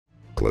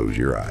close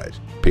your eyes.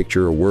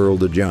 Picture a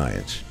world of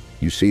giants.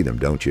 You see them,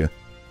 don't you?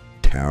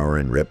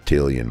 Towering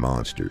reptilian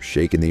monsters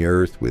shaking the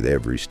earth with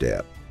every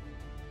step.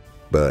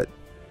 But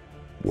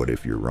what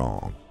if you're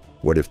wrong?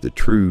 What if the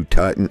true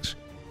titans,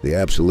 the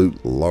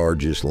absolute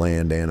largest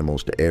land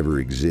animals to ever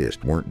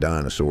exist, weren't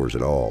dinosaurs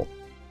at all?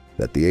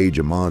 That the age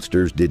of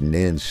monsters didn't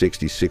end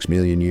 66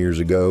 million years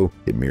ago,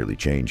 it merely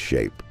changed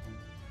shape.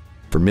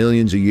 For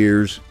millions of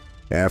years,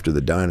 after the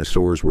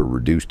dinosaurs were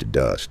reduced to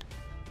dust,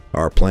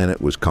 our planet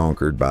was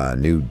conquered by a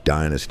new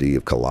dynasty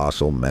of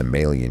colossal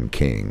mammalian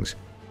kings.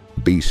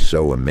 Beasts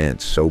so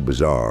immense, so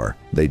bizarre,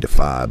 they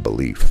defy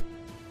belief.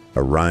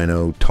 A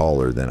rhino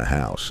taller than a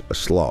house, a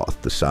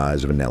sloth the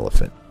size of an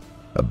elephant,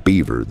 a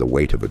beaver the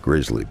weight of a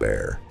grizzly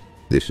bear.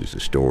 This is the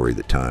story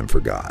that time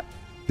forgot.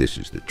 This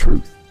is the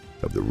truth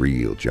of the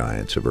real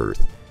giants of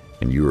Earth,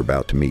 and you're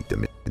about to meet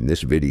them. In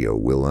this video,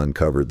 we'll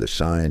uncover the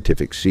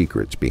scientific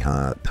secrets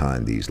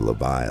behind these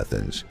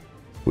leviathans.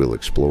 We'll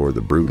explore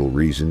the brutal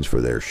reasons for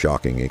their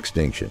shocking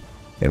extinction,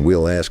 and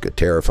we'll ask a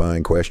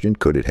terrifying question: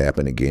 could it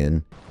happen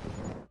again?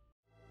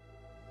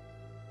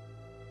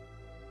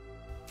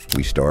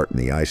 We start in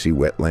the icy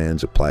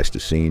wetlands of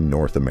Pleistocene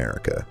North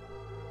America.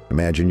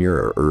 Imagine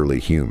you're an early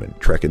human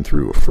trekking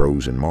through a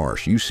frozen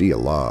marsh. You see a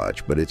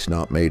lodge, but it's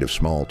not made of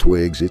small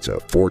twigs. It's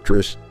a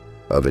fortress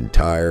of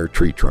entire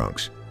tree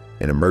trunks.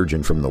 And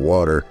emerging from the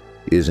water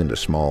isn't a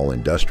small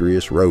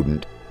industrious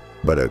rodent,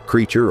 but a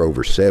creature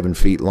over 7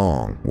 feet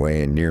long,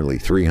 weighing nearly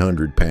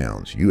 300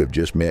 pounds. You have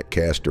just met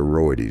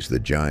Castoroides, the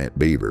giant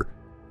beaver.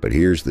 But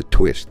here's the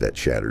twist that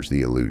shatters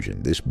the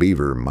illusion. This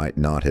beaver might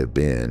not have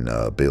been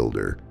a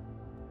builder.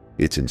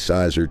 Its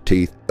incisor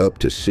teeth, up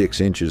to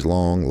 6 inches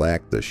long,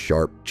 lacked the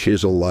sharp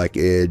chisel-like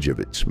edge of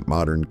its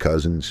modern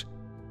cousins.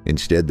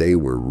 Instead, they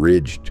were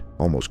ridged,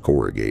 almost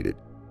corrugated.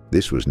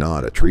 This was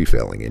not a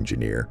tree-felling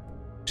engineer.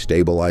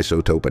 Stable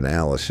isotope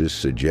analysis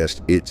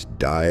suggests its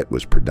diet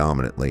was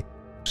predominantly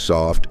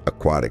soft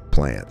aquatic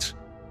plants.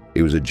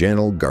 It was a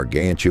gentle,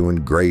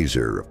 gargantuan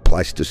grazer of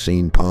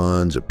Pleistocene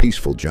ponds, a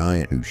peaceful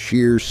giant whose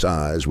sheer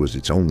size was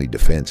its only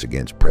defense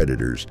against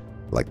predators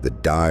like the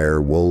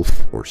dire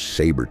wolf or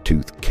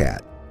saber-toothed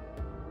cat.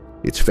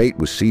 Its fate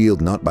was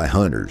sealed not by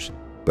hunters,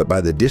 but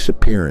by the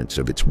disappearance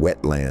of its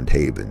wetland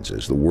havens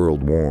as the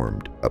world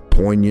warmed, a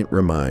poignant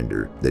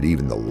reminder that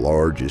even the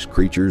largest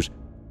creatures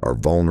are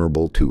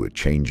vulnerable to a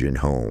changing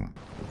home.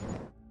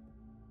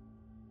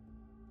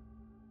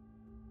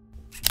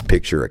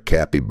 Picture a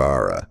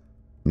capybara,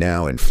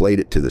 now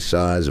inflated to the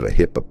size of a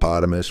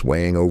hippopotamus,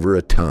 weighing over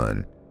a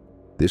ton.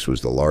 This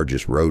was the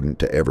largest rodent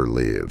to ever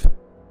live.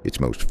 Its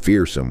most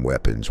fearsome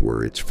weapons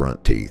were its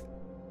front teeth,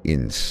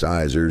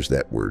 incisors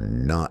that were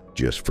not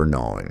just for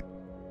gnawing.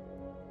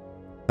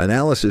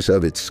 Analysis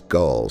of its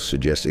skull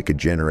suggests it could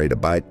generate a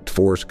bite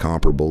force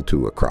comparable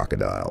to a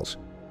crocodile's.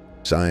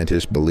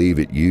 Scientists believe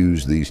it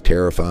used these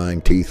terrifying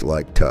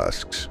teeth-like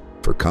tusks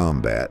for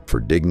combat, for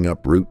digging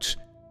up roots,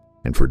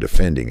 and for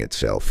defending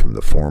itself from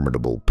the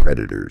formidable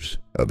predators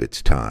of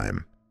its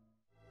time.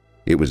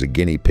 It was a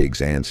guinea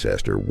pig's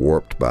ancestor,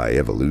 warped by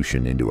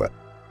evolution into an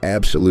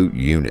absolute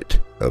unit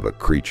of a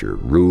creature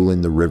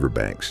ruling the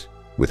riverbanks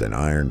with an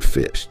iron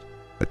fist,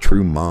 a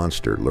true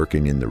monster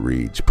lurking in the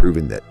reeds,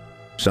 proving that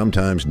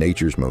sometimes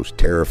nature's most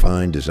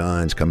terrifying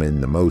designs come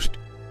in the most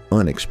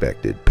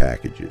unexpected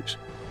packages.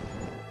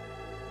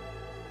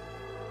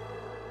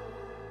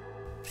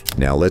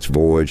 Now let's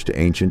voyage to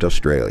ancient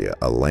Australia,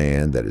 a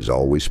land that has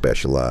always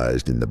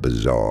specialized in the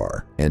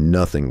bizarre, and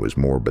nothing was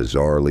more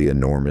bizarrely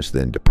enormous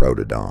than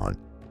Diprotodon.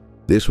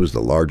 This was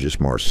the largest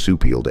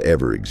marsupial to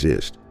ever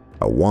exist,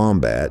 a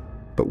wombat,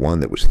 but one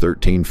that was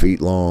 13 feet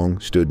long,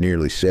 stood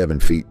nearly 7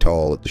 feet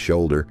tall at the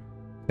shoulder,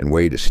 and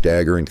weighed a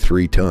staggering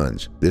 3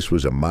 tons. This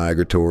was a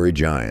migratory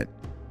giant,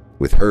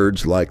 with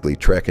herds likely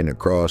trekking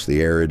across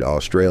the arid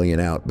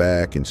Australian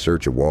outback in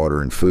search of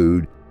water and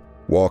food,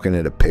 walking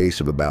at a pace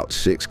of about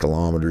 6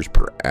 kilometers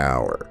per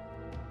hour.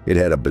 It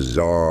had a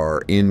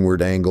bizarre,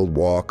 inward-angled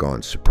walk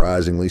on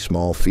surprisingly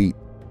small feet,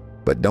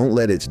 but don't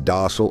let its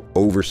docile,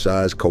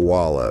 oversized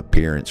koala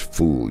appearance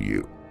fool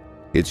you.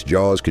 Its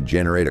jaws could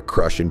generate a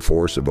crushing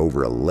force of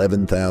over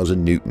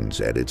 11,000 newtons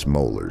at its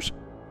molars,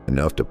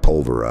 enough to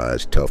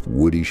pulverize tough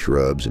woody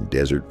shrubs and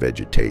desert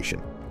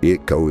vegetation.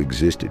 It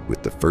coexisted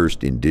with the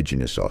first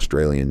indigenous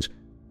Australians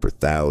for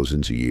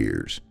thousands of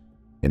years,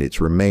 and its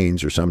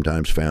remains are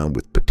sometimes found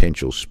with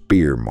potential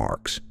spear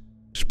marks,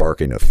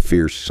 sparking a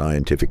fierce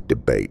scientific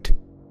debate.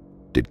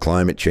 Did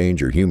climate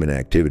change or human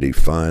activity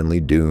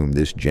finally doom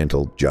this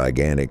gentle,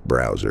 gigantic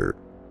browser?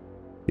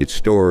 Its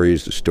story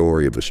is the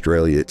story of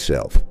Australia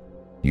itself,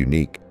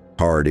 unique,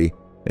 hardy,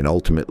 and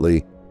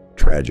ultimately,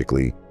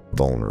 tragically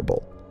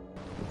vulnerable.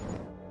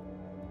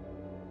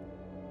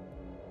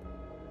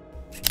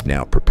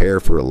 Now prepare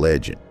for a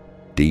legend.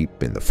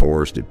 Deep in the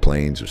forested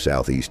plains of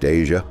Southeast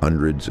Asia,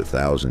 hundreds of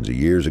thousands of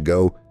years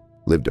ago,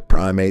 lived a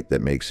primate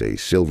that makes a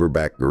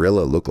silverback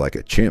gorilla look like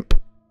a chimp.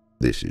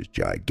 This is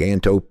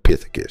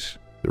Gigantopithecus,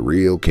 the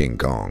real King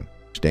Kong,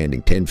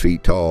 standing 10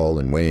 feet tall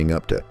and weighing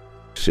up to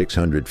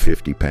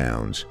 650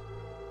 pounds.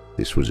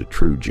 This was a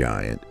true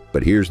giant,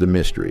 but here's the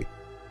mystery.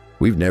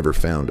 We've never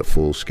found a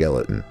full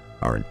skeleton.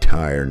 Our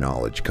entire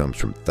knowledge comes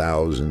from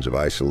thousands of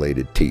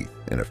isolated teeth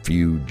and a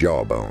few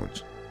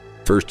jawbones.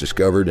 First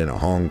discovered in a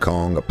Hong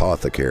Kong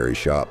apothecary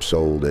shop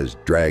sold as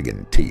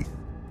dragon teeth.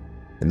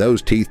 And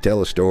those teeth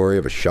tell a story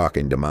of a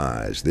shocking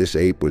demise. This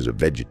ape was a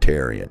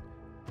vegetarian,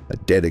 a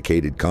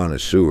dedicated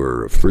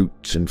connoisseur of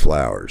fruits and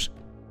flowers.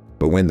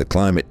 But when the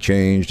climate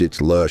changed, its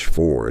lush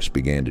forests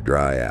began to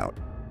dry out.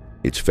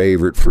 Its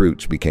favorite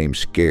fruits became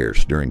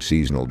scarce during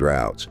seasonal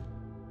droughts.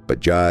 But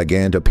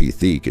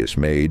Gigantopithecus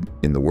made,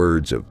 in the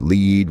words of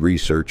lead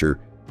researcher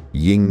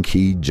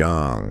Yingqi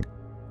Zhang,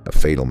 a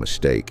fatal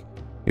mistake.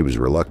 It was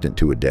reluctant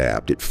to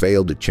adapt. It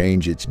failed to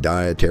change its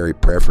dietary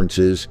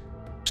preferences,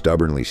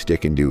 stubbornly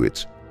sticking to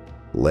its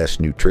less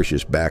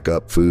nutritious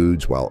backup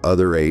foods, while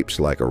other apes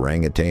like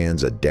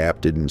orangutans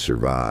adapted and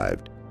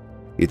survived.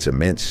 Its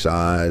immense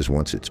size,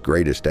 once its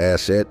greatest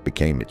asset,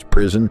 became its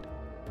prison,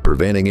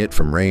 preventing it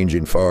from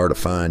ranging far to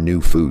find new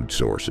food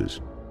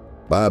sources.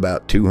 By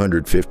about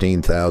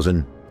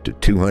 215,000 to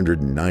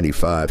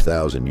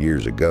 295,000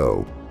 years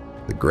ago,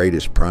 the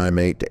greatest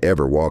primate to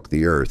ever walk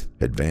the earth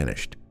had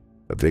vanished,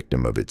 a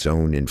victim of its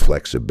own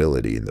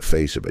inflexibility in the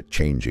face of a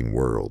changing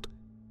world.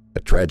 A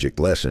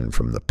tragic lesson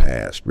from the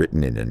past,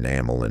 written in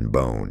enamel and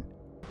bone.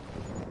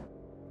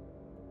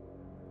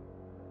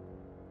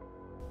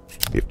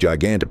 If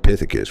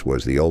Gigantopithecus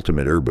was the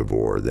ultimate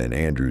herbivore, then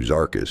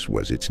Andrewsarchus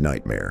was its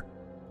nightmare.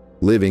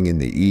 Living in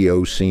the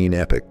Eocene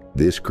epoch,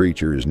 this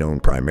creature is known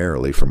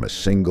primarily from a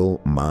single,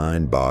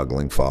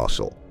 mind-boggling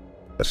fossil,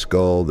 a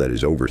skull that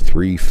is over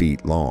 3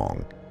 feet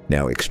long.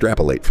 Now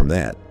extrapolate from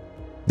that.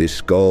 This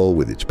skull,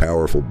 with its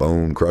powerful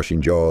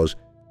bone-crushing jaws,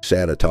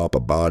 sat atop a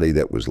body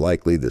that was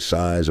likely the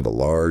size of a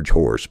large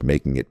horse,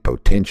 making it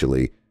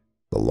potentially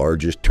the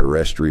largest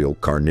terrestrial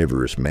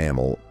carnivorous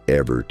mammal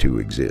ever to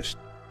exist.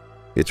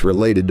 It's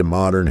related to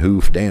modern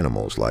hoofed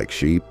animals like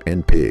sheep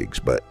and pigs,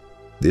 but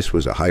this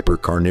was a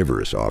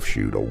hyper-carnivorous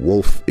offshoot, a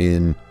wolf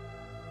in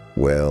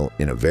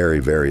a very,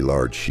 very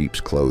large sheep's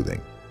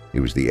clothing. It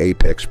was the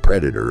apex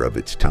predator of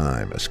its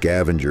time, a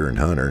scavenger and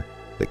hunter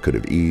that could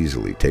have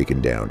easily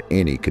taken down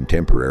any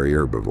contemporary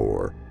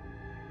herbivore.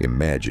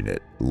 Imagine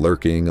it,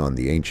 lurking on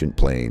the ancient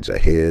plains, a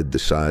head the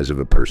size of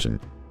a person,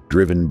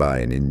 driven by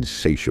an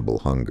insatiable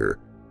hunger.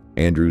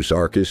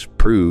 Andrewsarchus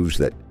proves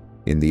that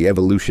in the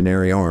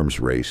evolutionary arms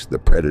race, the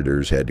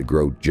predators had to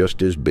grow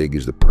just as big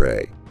as the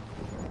prey.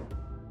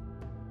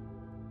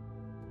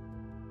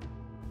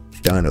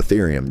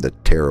 Dinotherium, the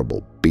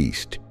terrible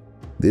beast.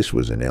 This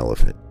was an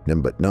elephant,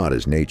 but not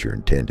as nature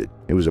intended.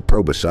 It was a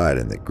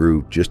proboscidon that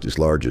grew just as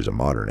large as a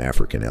modern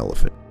African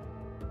elephant.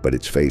 But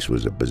its face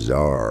was a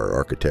bizarre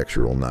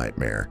architectural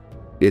nightmare.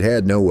 It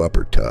had no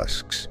upper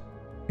tusks.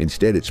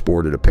 Instead, it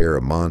sported a pair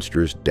of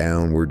monstrous,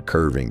 downward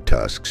curving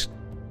tusks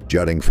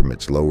jutting from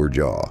its lower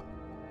jaw.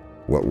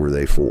 What were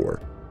they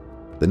for?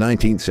 The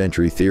 19th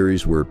century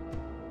theories were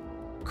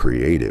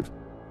creative.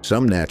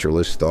 Some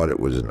naturalists thought it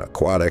was an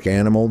aquatic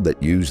animal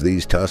that used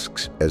these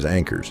tusks as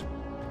anchors,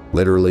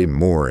 literally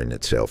mooring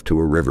itself to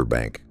a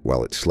riverbank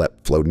while it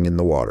slept floating in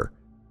the water.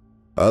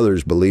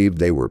 Others believed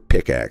they were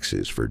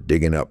pickaxes for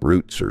digging up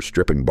roots or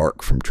stripping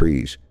bark from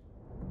trees.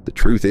 The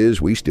truth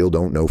is, we still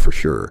don't know for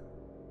sure.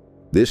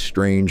 This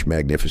strange,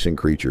 magnificent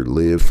creature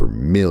lived for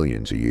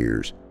millions of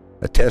years,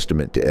 a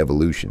testament to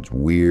evolution's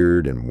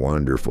weird and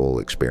wonderful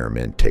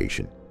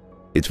experimentation.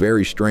 Its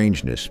very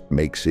strangeness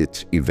makes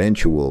its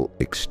eventual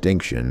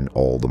extinction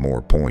all the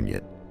more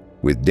poignant.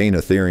 With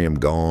Dinotherium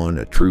gone,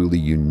 a truly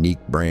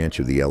unique branch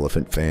of the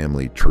elephant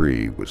family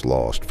tree was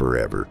lost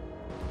forever.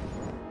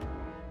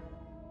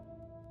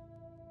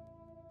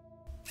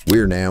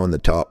 We're now in the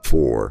top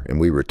 4, and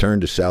we return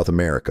to South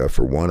America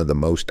for one of the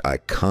most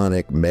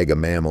iconic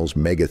mega-mammals,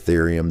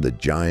 Megatherium, the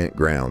giant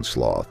ground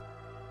sloth.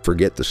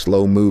 Forget the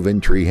slow-moving,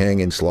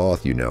 tree-hanging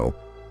sloth, you know.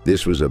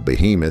 This was a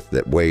behemoth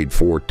that weighed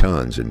 4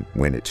 tons, and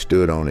when it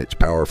stood on its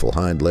powerful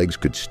hind legs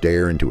could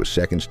stare into a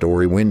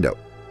second-story window.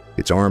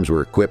 Its arms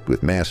were equipped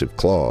with massive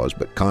claws,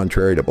 but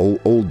contrary to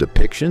old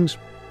depictions,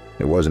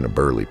 it wasn't a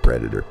burly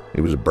predator.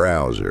 It was a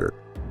browser,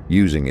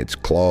 using its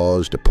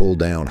claws to pull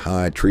down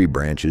high tree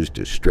branches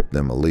to strip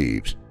them of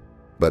leaves.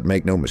 But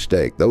make no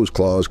mistake, those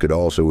claws could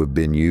also have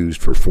been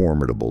used for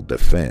formidable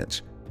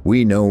defense.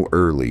 We know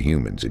early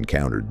humans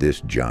encountered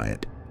this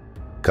giant.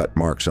 Cut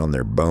marks on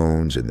their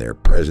bones and their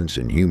presence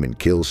in human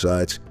kill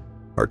sites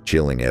are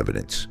chilling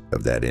evidence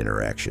of that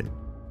interaction.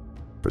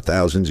 For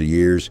thousands of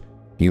years,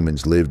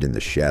 humans lived in the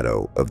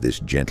shadow of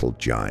this gentle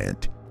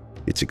giant.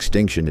 Its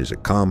extinction is a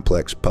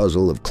complex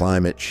puzzle of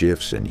climate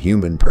shifts and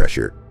human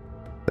pressure,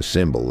 a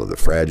symbol of the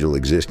fragile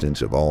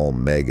existence of all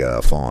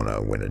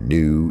megafauna when a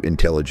new,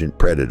 intelligent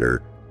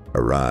predator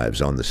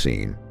arrives on the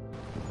scene.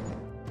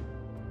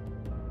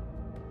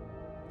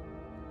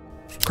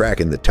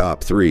 Cracking the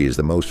top 3 is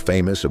the most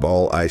famous of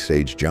all Ice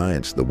Age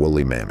giants, the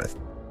woolly mammoth.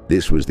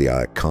 This was the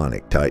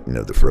iconic titan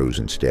of the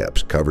frozen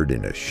steppes, covered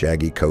in a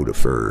shaggy coat of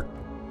fur,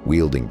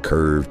 wielding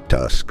curved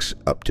tusks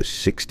up to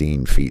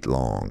 16 feet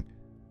long.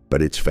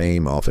 But its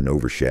fame often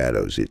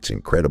overshadows its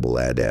incredible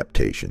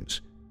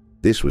adaptations.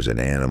 This was an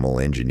animal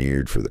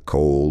engineered for the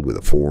cold with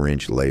a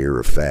 4-inch layer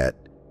of fat,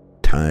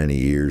 tiny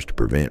ears to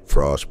prevent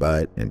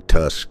frostbite, and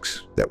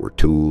tusks that were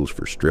tools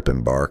for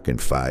stripping bark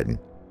and fighting.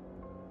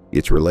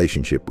 Its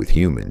relationship with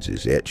humans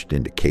is etched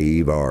into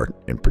cave art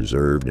and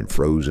preserved in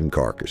frozen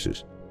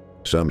carcasses,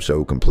 some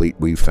so complete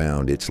we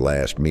found its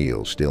last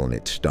meal still in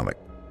its stomach.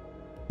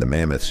 The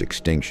mammoth's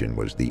extinction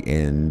was the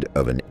end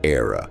of an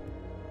era.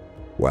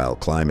 While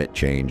climate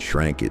change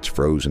shrank its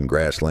frozen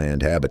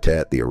grassland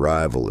habitat, the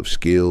arrival of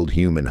skilled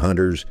human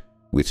hunters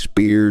with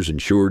spears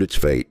ensured its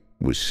fate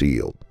was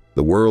sealed.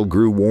 The world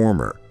grew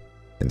warmer,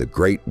 and the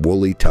great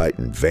woolly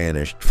titan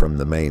vanished from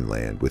the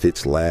mainland with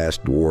its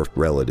last dwarfed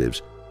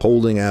relatives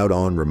holding out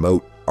on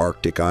remote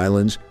Arctic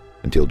islands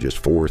until just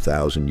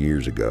 4,000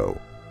 years ago.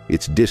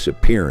 Its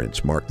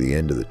disappearance marked the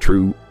end of the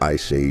true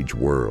Ice Age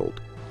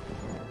world.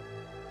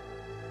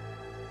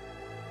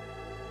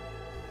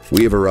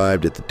 We have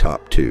arrived at the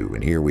top 2,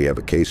 and here we have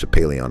a case of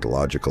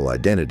paleontological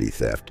identity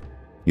theft.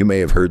 You may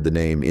have heard the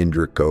name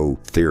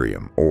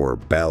Indricotherium or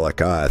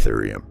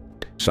Balachatherium.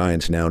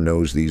 Science now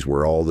knows these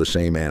were all the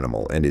same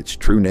animal, and its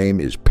true name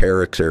is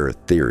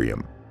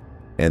Paraxerotherium.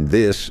 And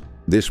this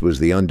was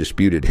the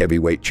undisputed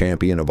heavyweight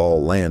champion of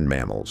all land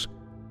mammals.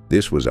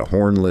 This was a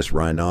hornless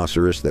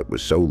rhinoceros that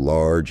was so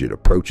large it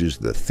approaches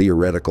the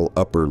theoretical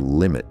upper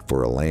limit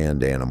for a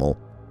land animal.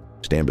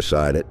 Stand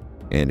beside it,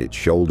 and its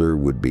shoulder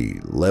would be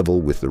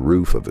level with the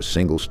roof of a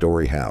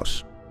single-story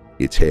house.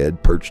 Its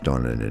head, perched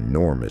on an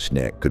enormous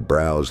neck, could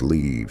browse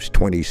leaves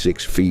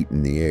 26 feet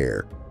in the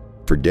air.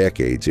 For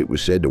decades, it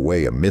was said to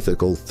weigh a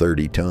mythical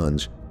 30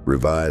 tons.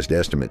 Revised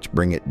estimates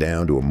bring it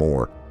down to a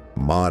more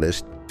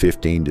modest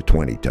 15 to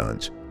 20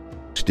 tons.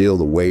 Still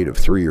the weight of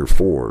 3 or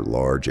 4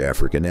 large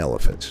African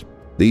elephants.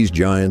 These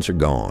giants are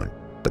gone,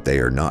 but they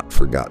are not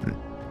forgotten.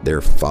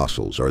 Their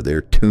fossils are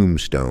their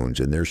tombstones,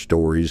 and their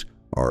stories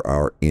are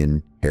our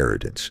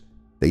inheritance.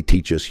 They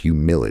teach us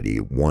humility,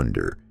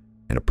 wonder,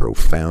 and a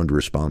profound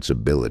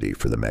responsibility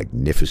for the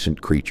magnificent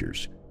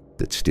creatures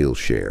that still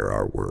share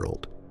our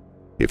world.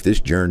 If this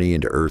journey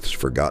into Earth's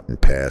forgotten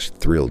past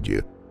thrilled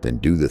you, then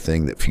do the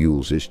thing that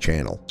fuels this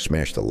channel.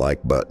 Smash the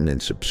like button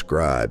and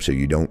subscribe so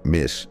you don't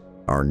miss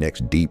our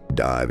next deep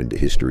dive into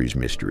history's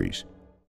mysteries.